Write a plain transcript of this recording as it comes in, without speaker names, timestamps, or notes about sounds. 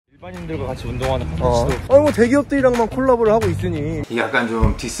일반인들과 같이 운동하는 컨텐츠도 아니 뭐 대기업들이랑만 콜라보를 하고 있으니 이게 약간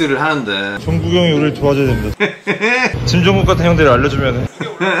좀 디스를 하는데 종국이 형이 우리를 도와줘야 됩니다. 짐종국 같은 형들이 알려주면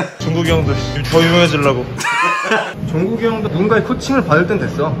종국이 형도 더 유명해지려고. 종국이 형도 누군가의 코칭을 받을 땐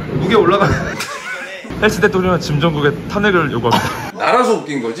됐어. 무게 올라가는 헬스 대통령은 짐종국의 탄핵을 요구합니다. 날아서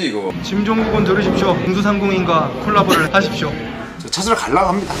웃긴 거지 이거. GYM종국은 들으십시오. 공수상공인과 콜라보를 하십시오. 저 찾으러 갈라고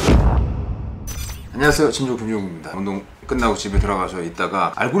합니다. 안녕하세요, 김종국입니다. 운동 끝나고 집에 들어가서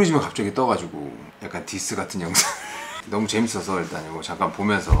있다가 알고리즘에 갑자기 떠가지고 약간 디스 같은 영상 너무 재밌어서 일단 이거 잠깐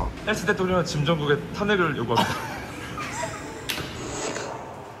보면서. 헬스 대통령은 짐종국의 탄핵을 요구합니다.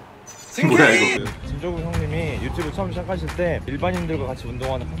 뭐야 이거? 짐종국 형님이 유튜브 처음 시작하실 때 일반인들과 같이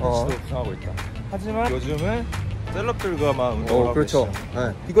운동하는 컨텐츠도 구상하고 있다. 하지만 요즘은 셀럽들과만 운동을 하고 그렇죠. 있어요.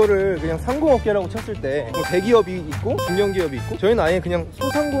 네. 이거를 그냥 상공업계라고 쳤을 때 뭐 대기업이 있고 중견기업이 있고 저희는 아예 그냥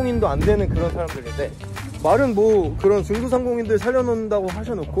소상공인도 안 되는 그런 사람들인데 말은 뭐 그런 중소상공인들 살려놓는다고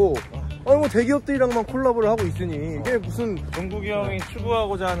하셔놓고 아니 뭐 대기업들이랑만 콜라보를 하고 있으니 이게 무슨 종국이 형이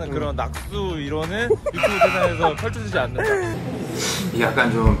추구하고자 하는 그런 낙수 이론은 유튜브 세상에서 펼쳐지지 않는다. 이게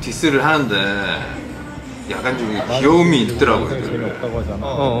약간 좀 디스를 하는데 약간 좀 귀여움이 있더라고요. 재미없다고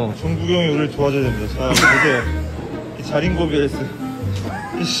하잖아. 종국이 형이 우리를 도와줘야 됩니다. 자, 이게 자린고비 헬스.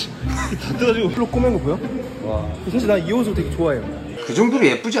 이씨, 다 뜯어지고 풀로 꼬맨 거 보여? 와. 사실 난 이 옷을 되게 좋아해요. 그 정도로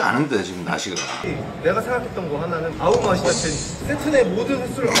예쁘지 않은데 지금 날씨가. 내가 생각했던 거 하나는 아우마시다 세트 내 모든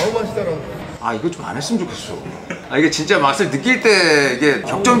횟수를 아우마시다라는 거. 아 이거 좀 안 했으면 좋겠어. 아 이게 진짜 맛을 느낄 때 이게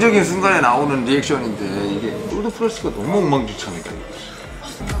격정적인 순간에 나오는 리액션인데 이게 폴드 프레스가 너무 엉망진창이다.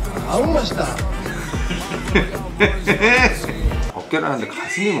 아우마시다. 어깨라는데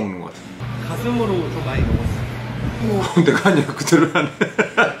가슴이 먹는 것 같은데. 가슴으로 좀 많이 먹었어. 내가 아니야 그대로 하네.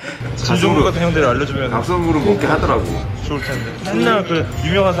 짐종국 같은 형들이 알려주면 가슴으로 먹게 하더라고. 좋을 텐데. 맨날 그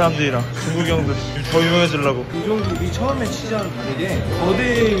유명한 사람들이랑 종국이 형들 더 유명해지려고. 유종국이 처음에 취재하는 다르게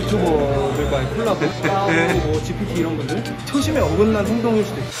거대 유튜버들과의 콜라보, 뭐 GPT 이런 분들 초심에 어긋난 행동일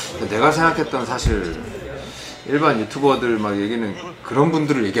수도 있어. 내가 생각했던 사실 일반 유튜버들 막 얘기는 그런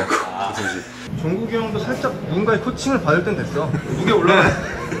분들을 얘기하고 사실. 종국이 형도 살짝 누군가의 코칭을 받을 땐 됐어. 무게 올라가.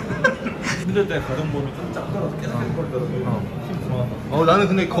 힘들 때 가정 보면 깜짝 놀라서 깨작깨작거리더라고요. 힘 들어간다. 나는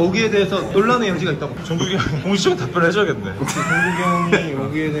근데 거기에 대해서 논란의 여지가 있다고. 종국이 형 공식적인 답변을 해줘야겠네. 종국이 형이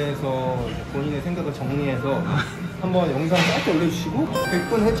여기에 대해서 본인의 생각을 정리해서 한번 영상 짧게 올려주시고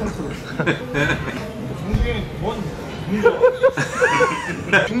 100분 해청수로. 종국이 형이 뭔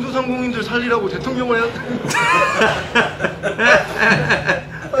중소상공인들 살리라고 대통령을 해야.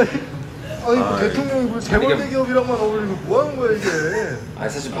 아니 뭐 대통령이 뭐 재벌 기업이랑만 어울리고 뭐 하는 거야 이게. 아니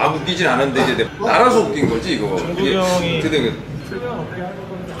사실 막 웃기진 않은데 이제 날아서 웃긴 거지 이거. 종국이 형이 되게 풀면 웃게 할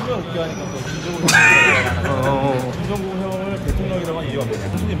건데 풀면 웃게 하니까 또 짐종국 형을 대통령이라고 한 이유가 뭐냐.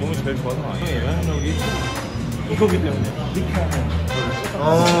 선생님 몸이 제일 좋아서 형의 영향력이 이거기 때문에 이렇게 하면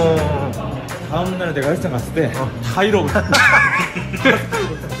다음날 내가 헬스장 갔을 때 다 잃어버려.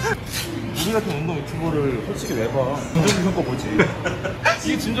 우리 같은 운동 유튜버를 솔직히 왜 봐? 짐종국 형 거 보지.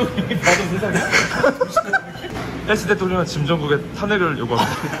 이게 짐종국 형이 봐준 세상이야? 헬스 대통령은 짐종국의 탄핵을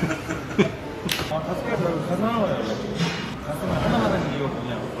요구합니다. 5개 가슴 하나만 해요. 가슴을 하나 하는 이유가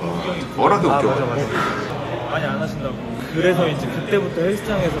뭐냐. 종국이 형이 뭐라도 웃겨. 맞아. 많이 안 하신다고. 그래서 이제 그때부터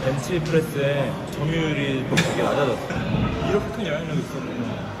헬스장에서 벤치프레스에 점유율이 되게 낮아졌어. 이렇게 큰 영향력이 있었구나.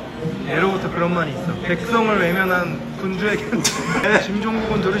 예로부터 그런 말이 있어. 백성을 외면한 군주의 견제.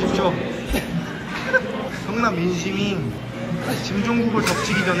 짐종국은 들으십시오. 성남 민심이 짐종국을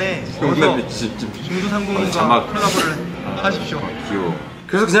덮치기 전에 어서 중소상공인과 콜라보를 하십시오. 귀여워.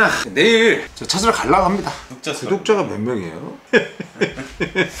 그래서 그냥 내일 저 찾으러 가려고 합니다. 구독자가 몇 명이에요?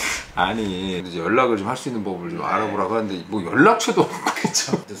 아니 이제 연락을 좀 할 수 있는 법을 좀 알아보라고 하는데 뭐 연락처도 없고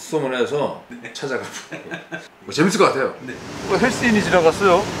수소문 해서 찾아가. 뭐 재밌을 것 같아요. 네. 헬스인이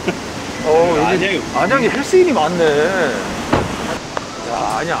지나갔어요. 여기 안양에 헬스인이 많네.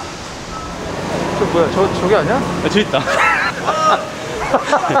 야 아니야. 저 뭐야 저기 아니야? 저 있다.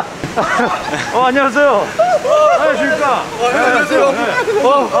 안녕하세요. 안녕하십니까. 안녕하세요.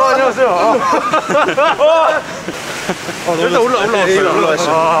 안녕하세요. 일단 올라왔어요.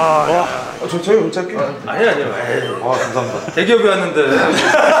 저희 못 찾게요. 아니요. 감사합니다. 대기업이 왔는데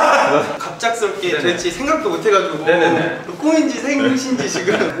갑작스럽게 도대체 생각도 못 해가지고 네네네. 꿈인지 생신지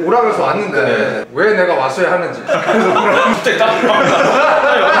지금 오라 그래서 왔는데 왜 내가 왔어야 하는지.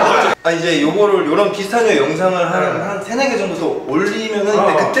 이제 요거를 요런 비슷한 영상을 한 3-4개 정도 더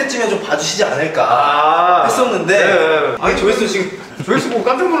올리면은 그때쯤에 좀 봐주시지 않을까 했었는데 아니 조회수 지금 조회수 보고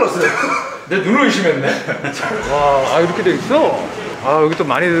깜짝 놀랐어요. 내 눈을 의심했네. 와, 이렇게 돼 있어? 여기 또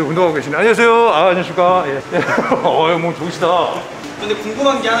많이들 운동하고 계시네. 안녕하세요. 안녕하십니까. 예. 몸 좋으시다. 근데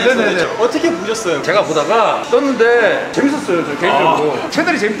궁금한 게 하나 네네네. 있어요. 어떻게 보셨어요? 제가 보다가 떴는데 재밌었어요, 저 개인적으로.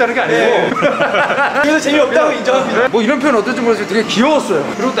 채널이 재밌다는 게 아니고. 그래서 재미없다고 인정합니다. 뭐 이런 표현 어떨지 모르겠어요. 되게 귀여웠어요.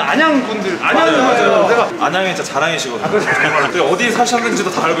 그리고 또 안양 분들, 안양이요. 내가 안양이 진짜 자랑이시거든요. 정말 어디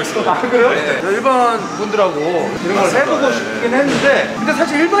사셨는지도 다 알고 있어요. 그래요? 네. 일반 분들하고 이런 걸 해보고 싶긴 했는데, 근데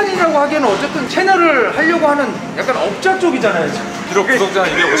사실 일반인이라고 하기에는 어쨌든 채널을 하려고 하는 약간 업자 쪽이잖아요. 비록 구독자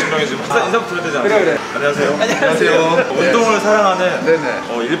 250명이지만 인사부터 드려야 되지 않아요? 그래. 안녕하세요. 안녕하세요. 운동을 사랑하는 네네.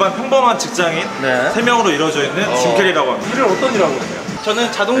 일반 평범한 직장인 네. 3명으로 이루어져 있는 짐캐리라고 합니다. 일을 어떤 일 하고 있어요?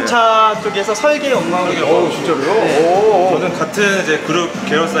 저는 자동차 쪽에서 설계 업무하고 있고 진짜로요? 네. 저는 같은 이제 그룹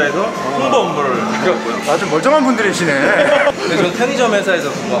계열사에서 홍보 업무를 하고 있고요. 아주 멀쩡한 분들이시네. 네, 저는 편의점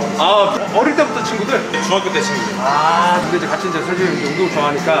회사에서 근무하고 아, 어릴 때부터 친구들? 중학교 때 친구들. 근데 이제 같이 이제 사실 운동을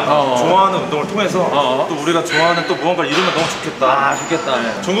좋아하니까. 좋아하는 운동을 통해서 또 우리가 좋아하는 또 무언가를 이루면 너무 좋겠다.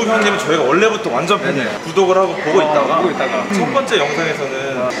 좋겠다. 종국 형님은 저희가 원래부터 완전 팬이에요. 구독을 하고 보고 있다가 첫 번째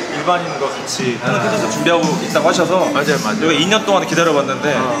영상에서는 일반인과 같이 하는 회사에서 준비하고 있다고 하셔서 맞아요. 여기 2년 동안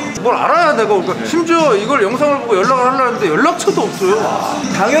기다려봤는데 뭘 알아야 내가 심지어 이걸 영상을 보고 연락을 하려고 했는데 연락처도 없어요.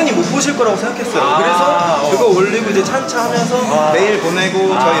 당연히 못 보실 거라고 생각했어요. 그래서 그거 올리고 이제 찬차 하면서 메일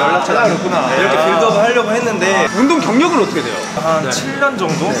보내고 저희 연락처 그렇구나. 이렇게 빌드업을 하려고 했는데 운동 경력은 어떻게 돼요? 한 7년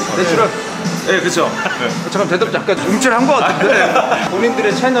정도? 대출은? 네, 그쵸. 잠깐 대답 약간 움찔한 것 같은데.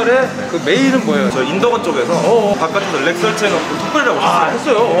 본인들의 채널에 그 메일은 뭐예요? 저 인덕원 쪽에서 바깥에서 렉 설치해놓고 톡거리라고 했어요.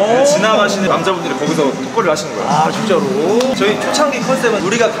 했어요? 지나가시는 남자분들이 거기서 톡거리를 하시는 거예요. 진짜로? 저희 초창기 컨셉은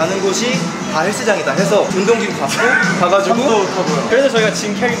우리가 가는 곳이 다 헬스장이다 해서 운동기구 가가지고 그래서 저희가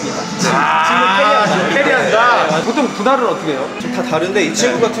짐 캐리입니다. 짐을 캐리한다. 보통 분할은 어떻게 해요? 지금 다 다른데 이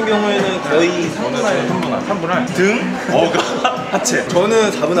친구 같은 경우에는 거의 3분할 3분할? 등, 하체.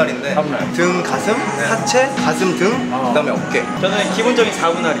 저는 4분할인데 4분할. 등, 가슴, 하체, 가슴, 등, 그다음에 어깨. 저는 기본적인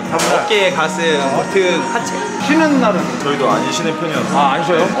 4분할이 어깨, 가슴, 등, 하체. 쉬는 날은? 저희도 안 쉬는 편이어서. 안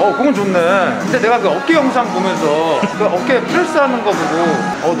쉬어요? 그건 좋네. 근데 내가 그 어깨 영상 보면서 그 어깨 프레스하는 거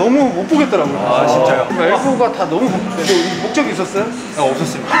보고 너무 못 보겠더라고요. 진짜요? 엘보가 다 너무 목적이 있었어요?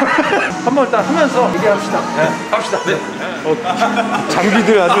 없었습니다. 한번 일단 하면서 얘기합시다. 네. 합시다. 네.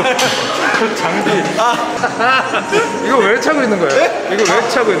 장비들 아주 장비. 이거 왜 차고 있는 거예요? 네? 이거 왜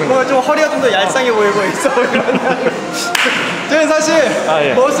차고 있는 거예요? 좀 허리가 좀 더 얄쌍해 보이고 있어. 저는 사실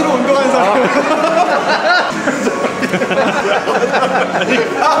멋으로 운동하는 사람.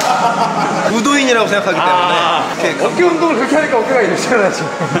 무도인이라고 생각하기 때문에 어깨 운동을 그렇게 하니까 어깨가 이렇잖아 지금.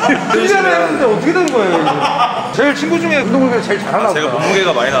 1년을 했는데 어떻게 된 거예요 이게? 제일 친구 중에 운동을 제일 잘하나 보다. 제가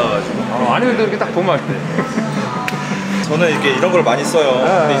몸무게가 많이 나가가지고. 아니 근데 이렇게 딱 보면 알 때. 저는 이렇게 이런 걸 많이 써요.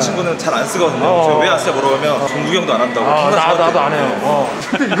 근데 이 친구는 잘 안 쓰거든요. 제가 왜 안 쓰냐 물어보면 종국이 형도 안 한다고. 나도 안 해요.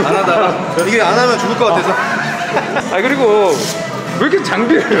 안 하다가 이게 안 하면 죽을 것 같아서. 그리고 왜 이렇게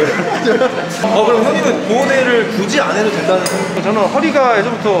장비를? 그럼 형님은 보호대를 굳이 안 해도 된다는 생각? 저는 허리가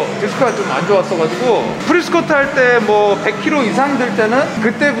예전부터 디스크가 좀 안 좋았어가지고 프리스쿼트 할 때 뭐 100kg 이상 들 때는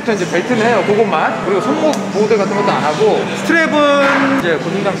그때부터 이제 벨트는 해요. 그것만. 그리고 손목 보호대 같은 것도 안 하고 스트랩은 이제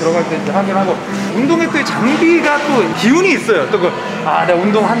고중량 들어갈 때 이제 하긴 하고 운동회 때 장비가 또 기운이 있어요. 또 내가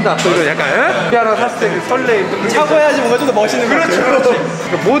운동한다. 또 이런 약간 비 하나 샀을 때 설레임. 차고 해야지 뭔가 좀 더 멋있는 거 같아요. 그렇지.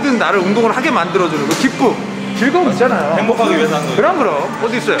 그러니까 뭐든 나를 운동을 하게 만들어주는 그 기쁨. 즐거움 있잖아요. 행복하기 위해서 하는 거예요. 그럼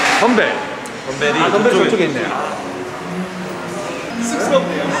어디 있어요? 덤벨. 덤벨이 덤벨 저쪽에 있네요.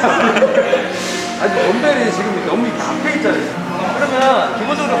 쑥스럽네요. 덤벨이 지금 너무 이렇게 앞에 있잖아요. 그러면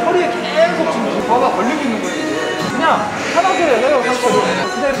기본적으로 허리에 계속 지금 뭐가 걸리고 있는 거예요. 그냥 편하게 해요. 그냥 이렇게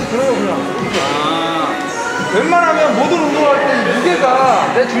들어요 그냥. 웬만하면 모든 운동할 때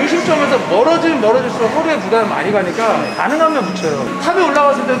무게가 내 중심점에서 멀어질수록 허리에 부담이 많이 가니까 가능하면 붙여요. 탑에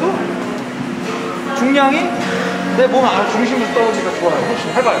올라갔을 때도 중량이 내 몸 중심으로 떨어지니까 좋아요.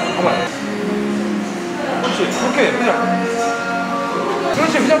 훨씬 해봐요. 그렇지. 그렇게 그냥.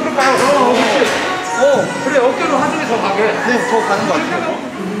 그렇지. 그냥 그렇게 가요. 그렇지. 그래. 어깨로 하중이 더 가게. 네, 더 가는 것 같아요.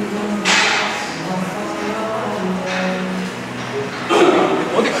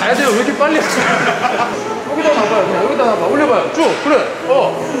 어디 가야 돼요? 왜 이렇게 빨리 하세요? 여기다 놔봐요. 그냥 여기다 놔봐. 올려봐요. 쭉. 그래.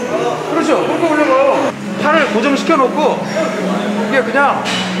 그렇죠. 그렇게 올려봐요. 팔을 고정시켜놓고 이게 그냥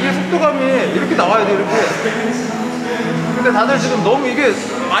이게 속도감이 이렇게 나와야 돼. 이렇게. 근데 다들 지금 너무 이게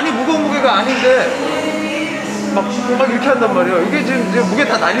많이 무거운 무게가 아닌데 막 이렇게 한단 말이에요. 이게 지금 무게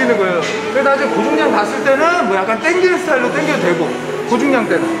다 날리는 거예요. 그래서 나중에 고중량 갔을 때는 뭐 약간 땡기는 스타일로 땡겨도 되고 고중량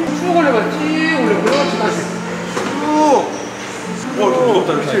때는 쭉 올려봐요. 쭉 올려. 그렇지. 다시 쭉. 좀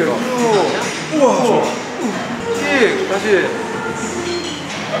무겁다 이렇게 하니까. 우와. 다시.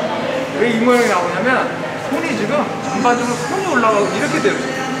 왜 이 모양이 나오냐면 손이 지금 전반적으로 손이 올라가고 이렇게 돼요.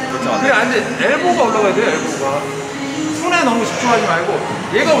 그렇죠. 그게 안 돼. 엘보가 올라가야 돼요. 엘보가. 손에 너무 집중하지 말고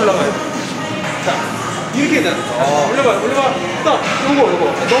얘가 올라가야 돼. 자, 이렇게 해야 돼. 올려봐. 딱 요거.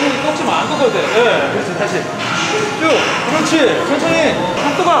 너무 꺾지 마. 안 꺾어도 돼. 예. 그렇지. 다시. 쭉. 그렇지. 천천히.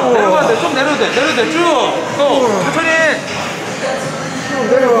 속도가 내려가야 돼. 좀 내려도 돼. 쭉. 또. 천천히.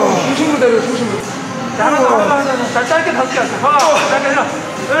 내려와. 중심으로 내려. 자, 하나 더. 자, 짧게 5개 할게. 봐. 짧게 해라.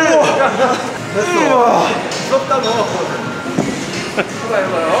 됐어. 부럽다, 너.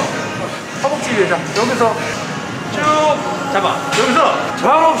 해봐요. 허벅지 위에서. 여기서 쭉 잡아. 여기서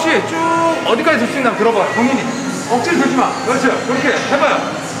저항 없이 쭉 어디까지 들 수 있나 들어봐. 본인이. 억지로 들지 마. 그렇죠. 그렇게 해봐요.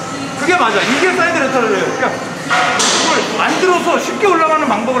 그게 맞아. 이게 사이드 레터럴이에요. 그러니까 이걸 만들어서 쉽게 올라가는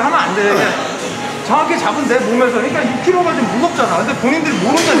방법을 하면 안 돼. 정확히 잡은 내 몸에서. 그러니까 6kg가 좀 무겁잖아. 근데 본인들이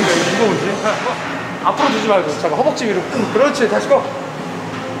모른다니까, 이게 무거운지. 앞으로 두지 말고. 잡아. 허벅지 위로. 그렇지. 다시 거.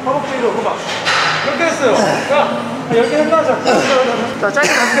 허벅지 위로. 그거 봐. 이렇게 했어요. 자, 10개 했나? 자, 짧게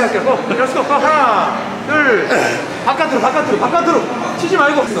 5개 할게요. 렛츠고. 하나, 둘. 바깥으로. 치지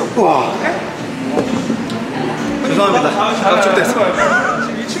말고. 오케이? 죄송합니다. 깜짝됐어.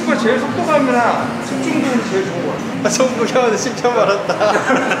 지금 이 친구가 제일 속도감이나 집중도는 제일 좋은 거야. 정국 형한테 칭찬 받았다.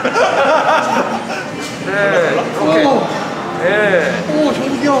 네, 오케이. 네. 오,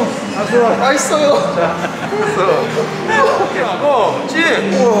 정국이 형. 맛있어요. 자, 됐어. 오케이, 하고,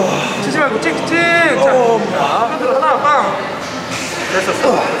 치지 말고, 찍. 자, 하나, 빵. 됐었어.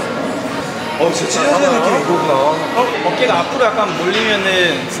 진짜 찢어지는 느낌이 이거구나. 어깨가 앞으로 약간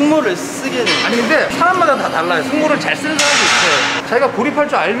몰리면은 승모를 쓰게 돼. 아니 근데 사람마다 다 달라요. 승모를 잘 쓰는 사람도 있어요. 자기가 고립할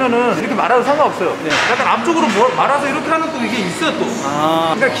줄 알면은 이렇게 말아도 상관없어요. 네. 약간 앞쪽으로 말아서 이렇게 하는 또 이게 있어요 또.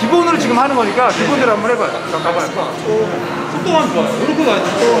 그러니까 기본으로 지금 하는 거니까 기본대로 한번 해봐요. 자, 가봐요. 속도만 좋아요. 이렇게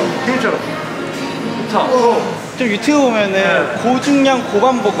가야지. 기울처럼. 자, 좀 유튜브 보면은 고중량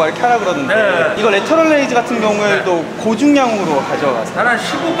고반복 막 이렇게 하라 그러는데 네. 이거 레터럴 레이즈 같은 경우에도 고중량으로 가져가서 나는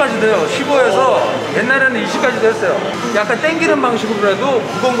 15까지 돼요. 15에서 옛날에는 20까지도 했어요. 약간 땡기는 방식으로 해도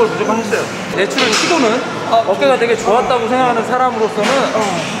무거운 걸 무조건 했어요. 내추럴 치고는 어깨가 되게 좋았다고 생각하는 사람으로서는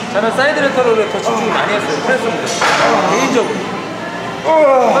저는 사이드 레터럴에 더 집중을 많이 했어요. 프레스인데 개인적으로.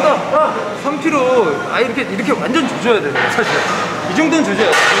 3kg 이렇게 완전 조져야 돼요. 사실 이 정도는 조져야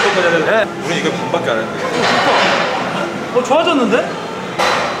돼요. 이 정도까지 해야 돼요. 우리 이거 반밖에 안 했는데. 좋아졌는데?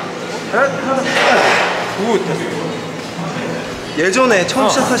 예전에 처음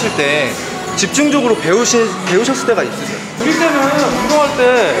시작하실 때 집중적으로 배우셨을 때가 있으세요? 우리 때는 운동할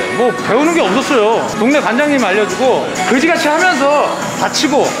때 뭐 배우는 게 없었어요. 동네 관장님이 알려주고 그지같이 하면서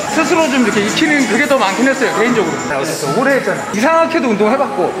다치고 스스로 좀 이렇게 익히는 그게 더 많긴 했어요. 개인적으로. 어쨌든 오래 했잖아. 이상하게도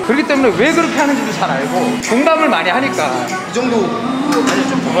운동해봤고 그렇기 때문에 왜 그렇게 하는지도 잘 알고 공감을 많이 하니까 이 정도 아니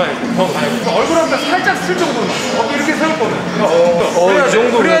좀 더 가야지. 더 가야지. 얼굴 앞에 살짝 쓸 정도만. 이렇게 세울 거면. 이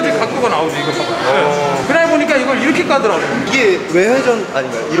정도면. 그래야지 각도가 나오지. 이거 봐봐. 그래 보니까 이걸 이렇게 까더라고. 이게 외회전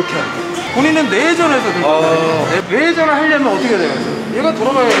아닌가요? 이렇게 하는 거. 본인은 내전에서 들고 내전을 하려면 어떻게 돼요? 얘가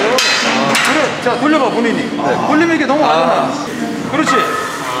돌아가야 돼요. 그래, 자 돌려봐 본인이. 돌리면 이게 너무 많아. 그렇지.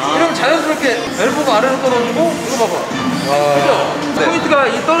 그럼 자연스럽게 엘보가 아래로 떨어지고 이거 봐봐. 그죠? 네. 포인트가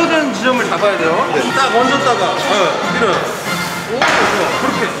이 떨어지는 지점을 잡아야 돼요. 딱 얹었다가 밀어요. 오, 좋아.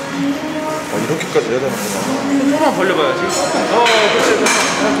 그렇게. 이렇게까지 해야 되는구나. 조금만 벌려봐요. 지금 조금. 그렇지.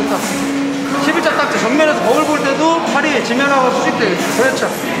 좋다. 11자 딱지 정면에서 거울 볼 때도 팔이 지면하고 수직돼. 그렇죠.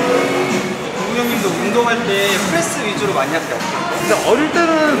 정국 형님도 운동할 때 프레스 위주로 많이 하세요? 근데 어릴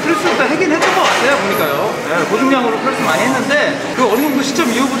때는 프레스부터 하긴 했던 것 같아요. 보니까요. 네, 고중량으로 프레스 많이 했는데 그 어느 정도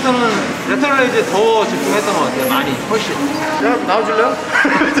시점 이후부터는 레터럴 레이즈에 더 집중했던 것 같아요. 많이. 훨씬. 야, 나와줄래요?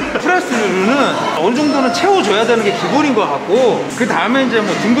 프레스는 어느 정도는 채워줘야 되는 게 기본인 것 같고 그 다음에 이제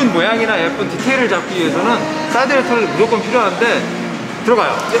뭐 둥근 모양이나 예쁜 디테일을 잡기 위해서는 사이드 레터럴이 무조건 필요한데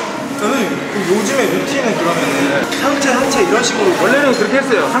들어가요. 저는 요즘에 루틴은 그러면은 상체 이런 식으로 원래는 그렇게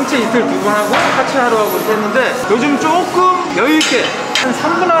했어요. 상체 이틀 2번 하고 하체 하루 하고 이렇게 했는데 요즘 조금 여유있게 한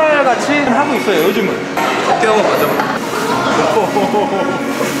 3분할 같이 하고 있어요. 요즘은. 어깨 한번 맞아봐.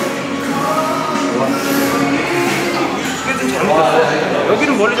 이게 좀 잘못됐어.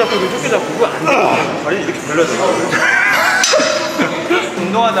 여기는 멀리 잡고 여기 좁게 잡고 그거 안 돼. 아니 이렇게 벌려야 돼.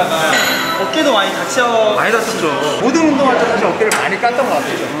 운동하다가 어깨도 많이 다쳐. 많이 다쳤죠. 모든 운동할 때 사실 어깨를 많이 깠던 것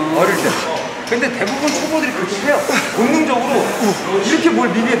같아요. 어릴 때. 근데 대부분 초보들이 그렇게 해요. 본능적으로 이렇게 뭘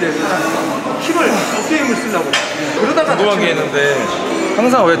밀게 돼요. 힘을 어깨 힘을 쓰려고. 그러다가 궁금한 게 있는데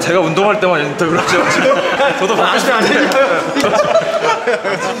항상 왜 제가 운동할 때만 인터뷰를 하셔가지고 저도 받고 싶지 않아요.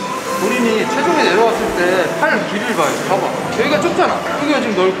 본인이 체중이 내려왔을 때 팔 길이를 봐요. 봐봐. 여기가 좁잖아. 여기가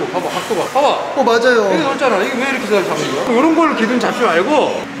지금 넓고. 봐봐. 각도가. 봐봐. 맞아요. 여기 넓잖아. 이게 왜 이렇게 잘 잡는 거야? 이런 걸 기준 잡지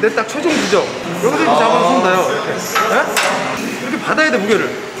말고 내 딱 체중 지점. 여기서 이렇게 잡아서 손다요. 이렇게. 네? 이렇게 받아야 돼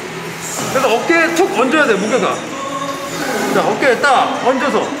무게를. 그래서 어깨에 툭 얹어야 돼 무게가. 자 어깨에 딱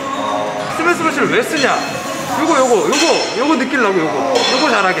얹어서. 스매스매시를 왜 쓰냐? 요거 느끼려고 요거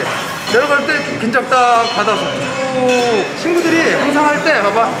잘하게. 내려갈 때 긴장 딱 받아서 쭉. 친구들이 항상 할 때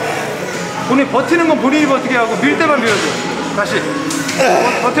봐봐, 본인 버티는 건 본인이 버티게 하고 밀 때만 밀어줘. 다시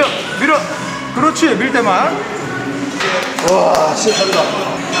버텨, 밀어. 그렇지, 밀 때만. 와 진짜 다르다.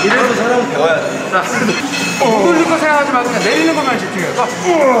 이래서 사람은 배워야 돼. 자, 못 돌릴 거 생각하지 말고 그냥 내리는 것만 집중해.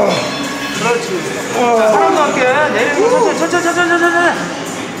 그렇지. 자, 사람도 함께 내리는 거 천천히.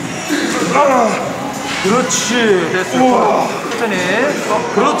 그렇지. 됐어. 천천히.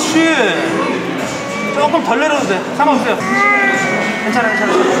 그렇지. 조금 덜 내려도 돼. 상관없어요. 괜찮아.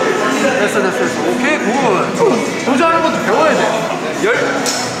 됐어. 오케이, 굿. 도전하는 것도 배워야 돼.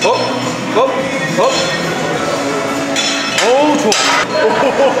 어우, 좋아.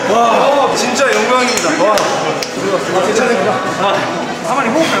 와 진짜 영광입니다. 와 괜찮습니다. 가만히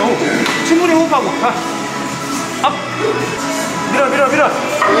호흡해, 호흡. 충분히 호흡하고. 가. 앞. 밀어.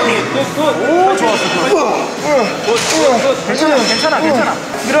 오, 좋았어. 괜찮아.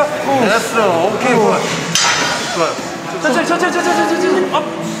 밀어. 됐어. 오케이, 굿. 좋아요. 천천히. 업.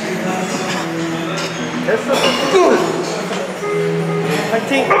 됐어.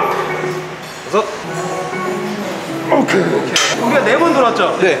 파이팅. 여섯. 오케이. 우리가 4번 돌았죠?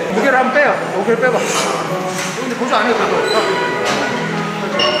 네. 무게를 한번 빼요. 무게를 빼봐. 근데 고조 안 해도 돼.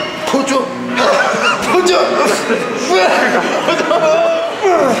 도전.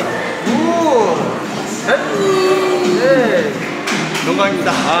 네.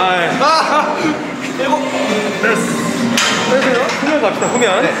 영광입니다. 일곱. 빼세요. 후면 갑시다.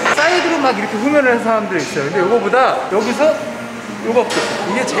 후면. 네. 사이드로 막 이렇게 후면을 하는 사람들이 있어요. 근데 이거보다 여기서 요거부터.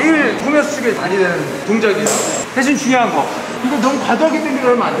 이게 제일 후면 수축에 많이 되는 동작이에요. 대신 중요한 거. 이거 너무 과도하게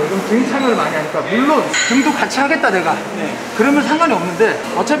당기려 하면 안 돼. 그럼 등 참여를 많이 하니까. 물론 등도 같이 하겠다 내가. 그러면 상관이 없는데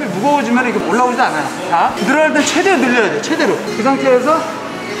어차피 무거워지면 이게 올라오지 않아요. 자, 들어갈 땐 최대로 늘려야 돼. 최대로. 그 상태에서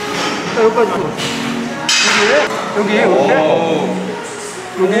자, 여기까지. 여기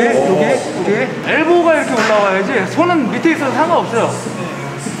엘보가 이렇게 올라와야지. 손은 밑에 있어도 상관없어요.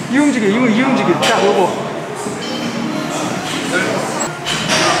 이 움직임. 자, 요거.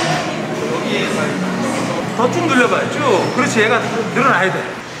 더 쭉 늘려봐요. 쭉. 그렇지. 얘가 늘어나야 돼.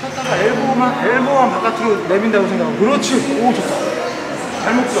 쳤다가 엘보만 바깥으로 내민다고 생각하고. 그렇지. 오, 좋다.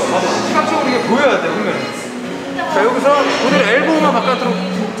 잘 먹죠. 봐봐. 시각적으로 이게 보여야 돼, 보면. 자, 여기서 오늘 엘보만 바깥으로.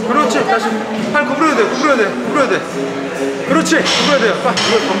 그렇지. 다시 팔 구부려야 돼. 그렇지. 구부려야 돼요.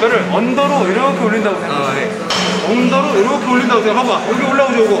 이거 덤벨을 언더로 이렇게 올린다고 생각해. 언더로 이렇게 올린다고 생각해. 봐봐. 여기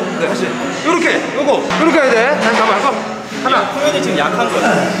올라오죠, 요거. 다시. 요렇게 해야 돼. 다시 봐봐. 하나. 후면이 지금 약한 거죠?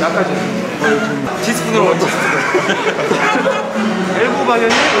 약하지. 티스푼으로 엘보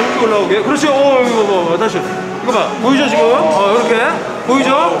방향이 이렇게 올라오게. 그렇지. 이거 봐. 다시. 이거 봐. 보이죠, 지금? 이렇게.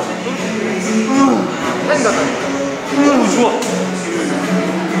 보이죠? 사진 같다. 좋아.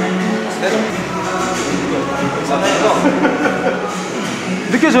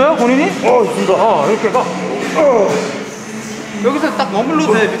 느껴져요, 본인이? 이렇게 가. 여기서 딱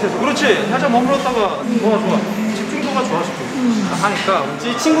머물러도 돼, 밑에서. 그렇지. 살짝 머물렀다가 좋아. 집중도가 좋아. 하니까.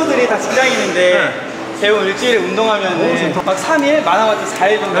 이 친구들이 다 직장인인데 대부분 일주일에 운동하면 막 3일, 많아봤자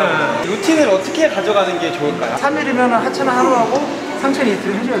 4일 정도. 루틴을 어떻게 가져가는 게 좋을까요? 3일이면 하체는 하루 하고 상체는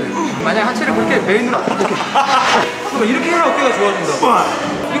이틀 해줘야 돼. 만약 하체를 그렇게 메인으로 이렇게 해야 어깨가 좋아진다.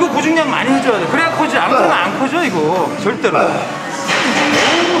 이거 고중량 많이 해줘야 돼. 그래야 커지. 안 그러면 안 커져, 이거. 절대로. 오,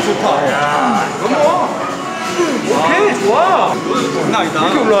 좋다. 야, 너무. 오케이, 좋아. 장난 아니다.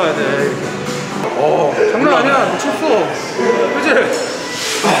 이렇게 올라와야 돼. 장난 아니야. 미쳤어. 그치?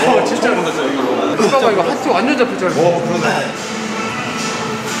 진짜 못했어, 이거. 봐봐, 이거 하체 완전 잡혔잖아. 그러네.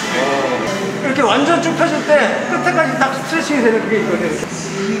 이렇게 완전 쭉 펴실 때 끝에까지 딱 스트레칭이 되는 그게 있거든.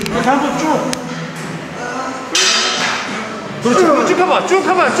 이렇게 한번 쭉. 그렇지. 쭉 펴봐.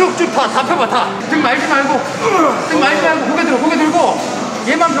 쭉 다 펴봐. 다. 등 말지 말고 고개 들고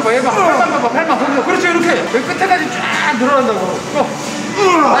얘만 펴봐. 팔만 보고. 그렇지. 이렇게 여기 끝에까지 쫙 늘어난다고.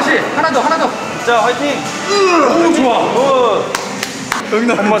 다시 하나 더. 자, 화이팅! 오, 좋아.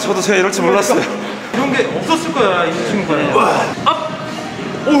 엄마 저도 제가 이럴 줄 몰랐어요. 이런 게 없었을 거야, 이 친구가. 업.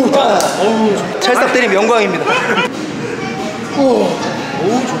 찰싹 때리면 영광입니다. 오,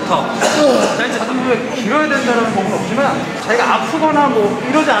 좋다. 자, 이제 자전거가 길어야 된다는 건 없지만 자기가 아프거나 뭐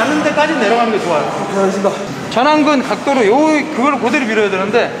이러지 않은 데까지 내려가는 게 좋아요. 알겠습니다. 전완근 각도로 그걸 그대로 밀어야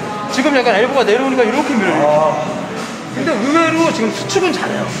되는데 지금 약간 엘보가 내려오니까 이렇게 밀어요. 근데 의외로 지금 수축은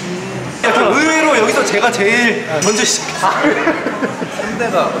잘해요. 의외로 여기서 제가 제일 먼저 시작했어요.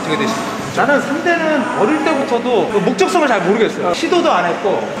 3대가 어떻게 되십니까? 나는 3대는 어릴 때부터도 그 목적성을 잘 모르겠어요. 시도도 안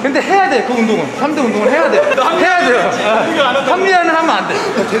했고. 근데 해야 돼, 그 운동은. 3대 운동을 해야 돼. 해야 돼요. 합리화는 하면 안 돼.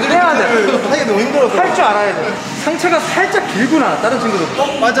 해야 돼. 하기 너무 힘들어서. 할 줄 알아야 돼. 상체가 살짝 길구나, 다른 친구들.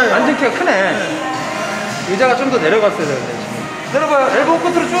 맞아요. 앉은 키가 크네. 의자가 좀 더 내려갔어야 되는데. 내려봐요. 엘보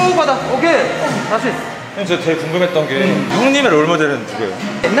끝으로 쭉 받아. 오케이. 다시. 형, 제가 되게 궁금했던 게 형님의 롤모델은 누구예요?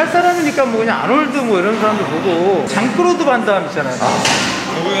 옛날 사람이니까 뭐 그냥 아놀드 뭐 이런 사람들 보고 장크로드 반담 있잖아요.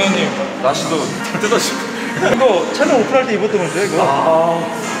 누구 형님 나시도 뜯어지고. 이거 채널 오픈할 때 입었던 건데 이거.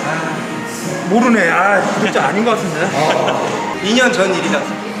 모르네. 구독자 아닌 것 같은데. 2년 전 일이다.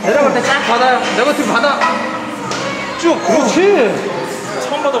 내려갈 때 쫙 받아요. 네거티브 받아. 쭉. 그렇지.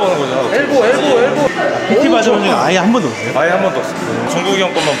 처음 받아보는 거잖아. 엘보. PT 맞아본 적 아예 한 번도 없어요? 아예 한 번도 없어요. 종국이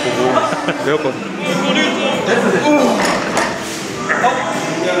형 것만 보고 배웠거든요.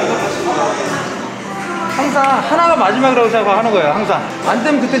 항상 하나가 마지막이라고 생각하는 거예요. 항상. 안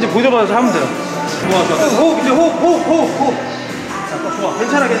되면 그때 이제 보조받아서 하면 돼요. 좋아. 호흡 이제 호흡. 자, 좋아.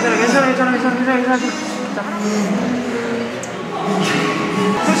 괜찮아. 자,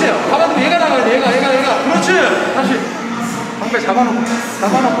 그렇지. 가만두면 얘가 나가야 돼. 얘가. 그렇지. 다시. 방배 잡아놓고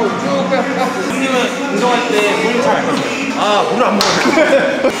쭉 빼. 형님은 운동할 때 물 잘 안 먹어요? 물 안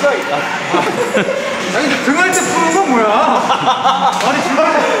먹어요. 수학이다. 야, 근데 등할 때 푸는 건 뭐야? 아니, 등할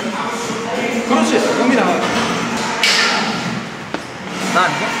때. 그렇지. 용기 나가. 나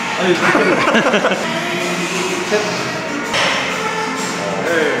아닌가? 아니, 셋.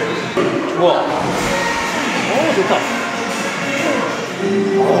 좋아. 좋다.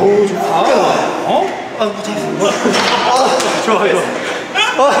 좋다. 좋아.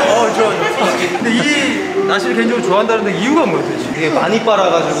 근데 이 나시를 개인적으로 좋아한다는데 이유가 뭐야 도대체? 되게 많이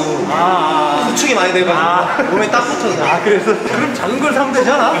빨아가지고 수축이 많이 돼가지고 몸에 딱 붙어서. 그래서 그럼 작은 걸 사면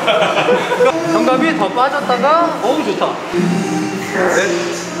되잖아. 정답이 더 빠졌다가 좋다.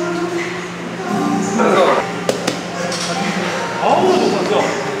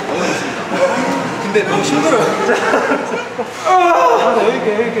 좋았어. 근데 너무 힘들어요. 여기 있게.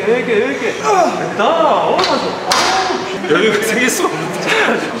 됐다. 맞아. 여유가 생길 수가 없어.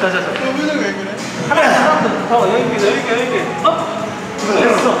 자. 표정 왜 그래? 하나 더. 여기 있게.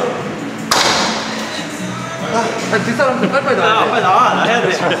 됐어. 뒷사람들 빨리빨리 나와야 돼. 빨리 나와. 나 해야 돼.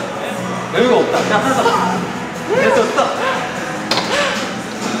 여유가 없다. 자, 하나 더. 됐어. 스탑.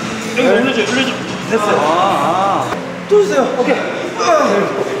 여기 올려줘. 됐어. 또 주세요. 오케이.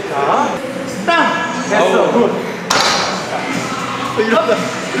 자, 땅. 됐어. 굿. 일어나.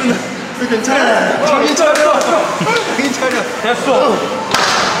 괜찮아. 정신 차려. 됐어.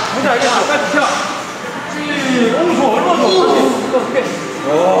 뭔지 알겠어. 빨리 펴. 좋아. 얼마나 좋아. 오케이.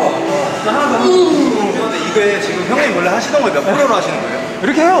 자, 하나 더. 근데 이게 지금 형님 원래 하시던 걸 몇 프로로 하시는 거예요?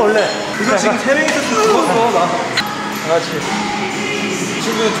 이렇게 해요, 원래. 이거 지금 3명이 있었으면 죽었어, 나. 같이.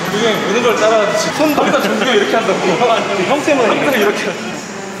 친구는 종국이 형이 우는 걸 따라하듯이 손 항상 종국이 형이 이렇게 한다고. 형 때문에 항상 이렇게.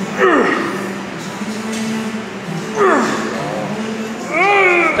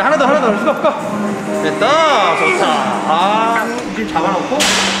 자, 하나 더. 수갑 가. 됐다. 좋다. 지금 잡아놓고.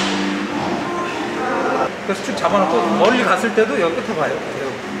 그래서 쭉 잡아놓고 멀리 갔을 때도 여기 끝에 봐요.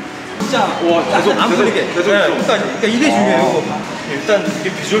 진짜 계속 안 풀리게. 계속. 끝까지. 그러니까 이게 중요해요. 일단 이게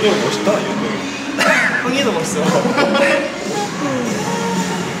비주얼적으로 멋있다 이 운동이. 형이도 먹었어.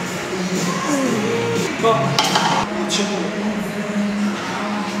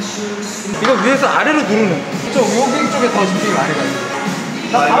 이거 위에서 아래로 누르는. 여기 쪽에 더 집중이 많이 가요.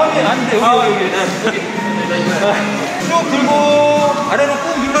 나 다음에 아닌데 여기. 쭉 들고 아래로 꾹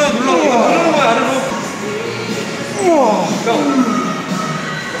눌러. 이거 누르는 거야 아래로. 우와.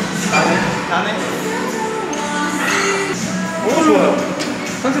 나네. 좋아요.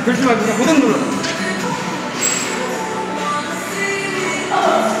 상체 들지 말고 그냥 고정 눌러.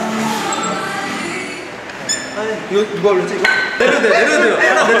 이거 누가 올렸지 이거? 내려도 돼요.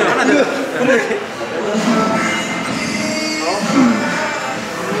 하나 내려. 됐어.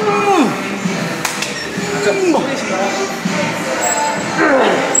 지금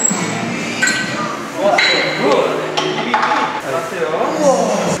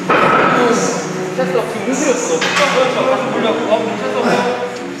웅크렸어. 그렇죠. 물렸고.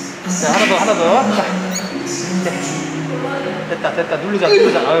 자, 하나 더. 자. 됐다. 누르자.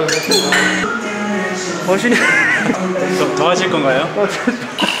 아유, 머신이. 더 하실 건가요?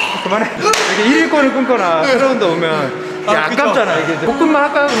 그만해. 이렇게 1일권을 끊거나 새로운 데 오면 아깝잖아. 이게 볶음만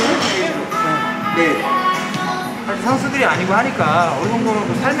할까요? 네. 사실 선수들이 아니고 하니까 어느 정도는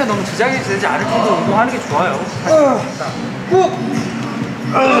그 삶에 너무 지장이 되지 않을 정도로 운동하는 게 좋아요. 꾹!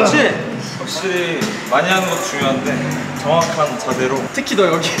 그렇지! 확실히 많이 하는 것도 중요한데 정확한 자세로. 특히 너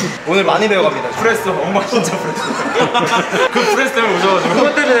여기 오늘 많이 배워갑니다. 프레스 엉망진짜 프레스. 그 프레스 때문에 오셔가지고.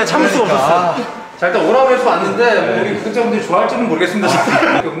 그것 때문에 내가 참을 수 없었어. 자, 일단 오라면서 왔는데 뭐 우리 구독자분들이 좋아할지는 모르겠습니다.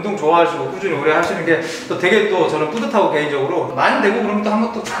 이렇게 운동 좋아하시고 꾸준히 오래 하시는 게 또 되게 또 저는 뿌듯하고 개인적으로 많이 되고 그러면 또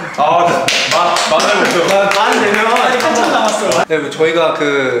한번 또 많이 되면 아직 한참 남았어. 네, 저희가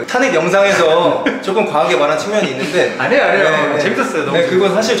그 탄핵 영상에서 조금 과하게 말한 측면이 있는데 아니에요. 재밌었어요. 너무. 네,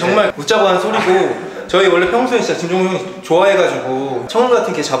 그건 사실 정말 웃자고 하는 소리고 저희 원래 평소에 진짜 김종국 형이 좋아해가지고 청원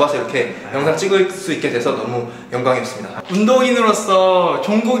같은 게 잡아서 이렇게 영상 찍을 수 있게 돼서 너무 영광이었습니다. 운동인으로서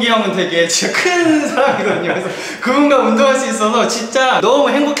종국이 형은 되게 진짜 큰 사람이거든요. 그래서 그분과 운동할 수 있어서 진짜 너무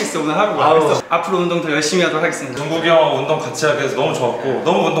행복했어요 오늘 하루가. 그래서 앞으로 운동 더 열심히 하도록 하겠습니다. 종국이 형 운동 같이 하게 돼서 너무 좋았고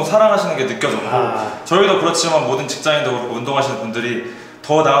너무 운동 사랑하시는 게 느껴졌고 저희도 그렇지만 모든 직장인도 그렇고 운동하시는 분들이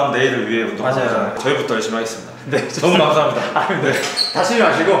더 나은 내일을 위해 운동하는 거잖아요. 저희부터 열심히 하겠습니다. 네, 너무 감사합니다. 네. 다치지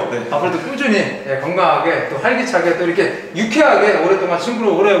마시고 앞으로도 꾸준히 건강하게 또 활기차게 또 이렇게 유쾌하게 오랫동안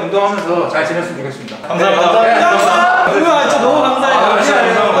친구로 오래 운동하면서 잘 지냈으면 좋겠습니다. 감사합니다. 감사합니다. 진짜 너무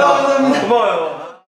감사해요.